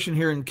celebration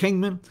here in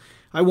Kingman.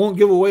 I won't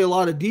give away a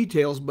lot of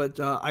details, but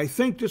I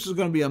think this is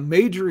going to be a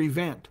major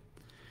event.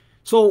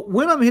 So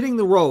when I'm hitting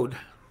the road,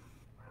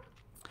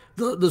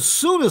 the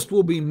soonest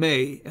will be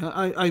May.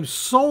 I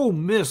so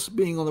miss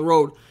being on the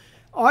road.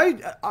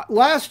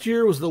 Last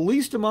year was the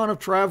least amount of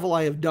travel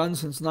I have done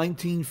since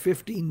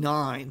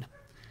 1959.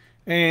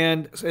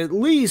 And at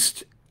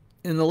least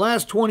in the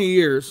last 20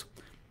 years,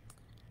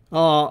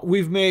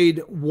 we've made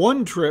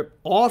one trip,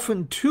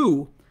 often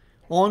two,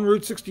 on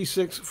Route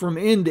 66 from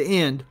end to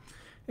end.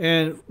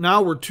 And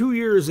now we're 2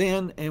 years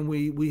in, and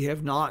we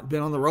have not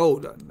been on the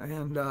road.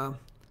 And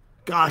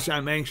gosh,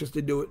 I'm anxious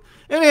to do it.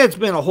 And it's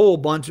been a whole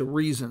bunch of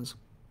reasons.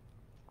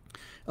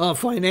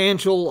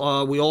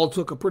 Financial, we all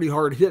took a pretty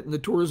hard hit in the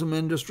tourism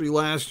industry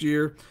last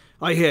year.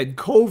 I had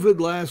COVID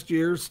last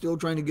year, still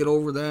trying to get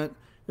over that.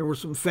 There were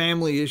some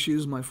family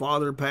issues. My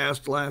father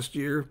passed last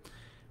year.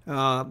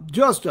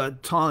 Just a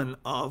ton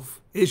of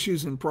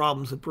issues and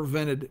problems that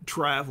prevented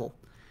travel.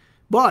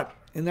 But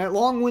in that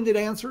long-winded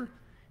answer,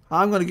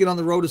 I'm going to get on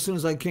the road as soon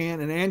as I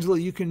can. And Angela,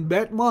 you can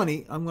bet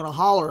money I'm going to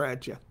holler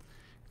at you,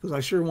 because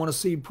I sure want to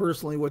see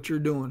personally what you're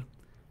doing.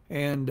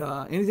 And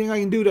anything I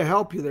can do to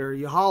help you there,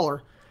 you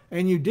holler.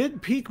 And you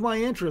did pique my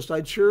interest.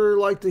 I'd sure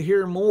like to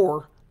hear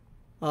more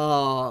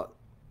about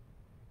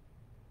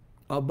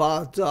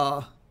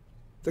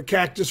the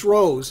cactus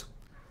rose.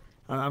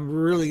 I'm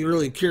really,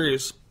 really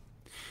curious.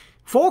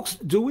 Folks,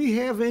 do we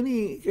have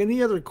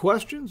any other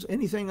questions?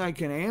 Anything I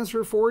can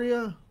answer for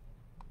you?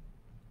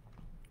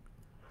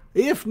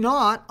 If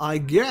not, I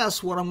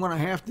guess what I'm going to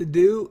have to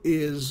do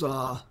is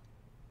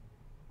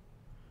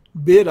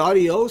bid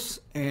adios,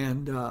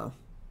 and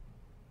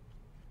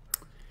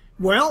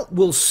well,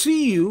 we'll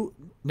see you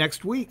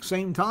next week,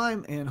 same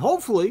time, and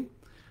hopefully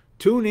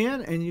tune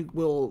in, and you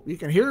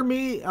can hear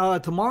me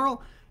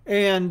tomorrow.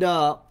 And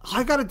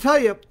I got to tell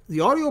you, the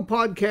audio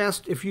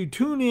podcast, if you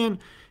tune in,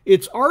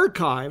 it's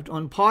archived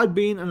on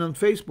Podbean and on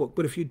Facebook.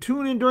 But if you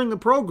tune in during the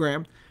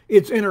program,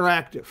 it's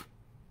interactive.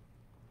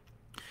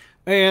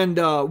 And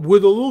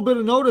with a little bit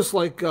of notice,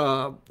 like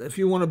if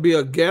you want to be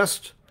a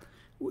guest,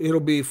 it'll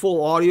be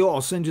full audio.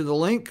 I'll send you the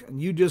link, and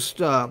you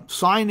just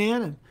sign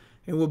in,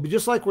 and we'll be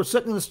just like we're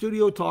sitting in the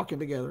studio talking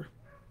together.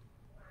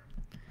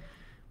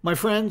 My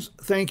friends,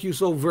 thank you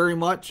so very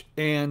much,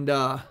 and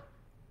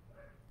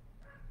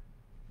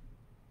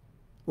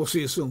we'll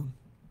see you soon.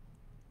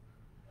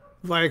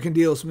 Vaya con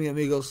Dios, mi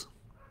amigos.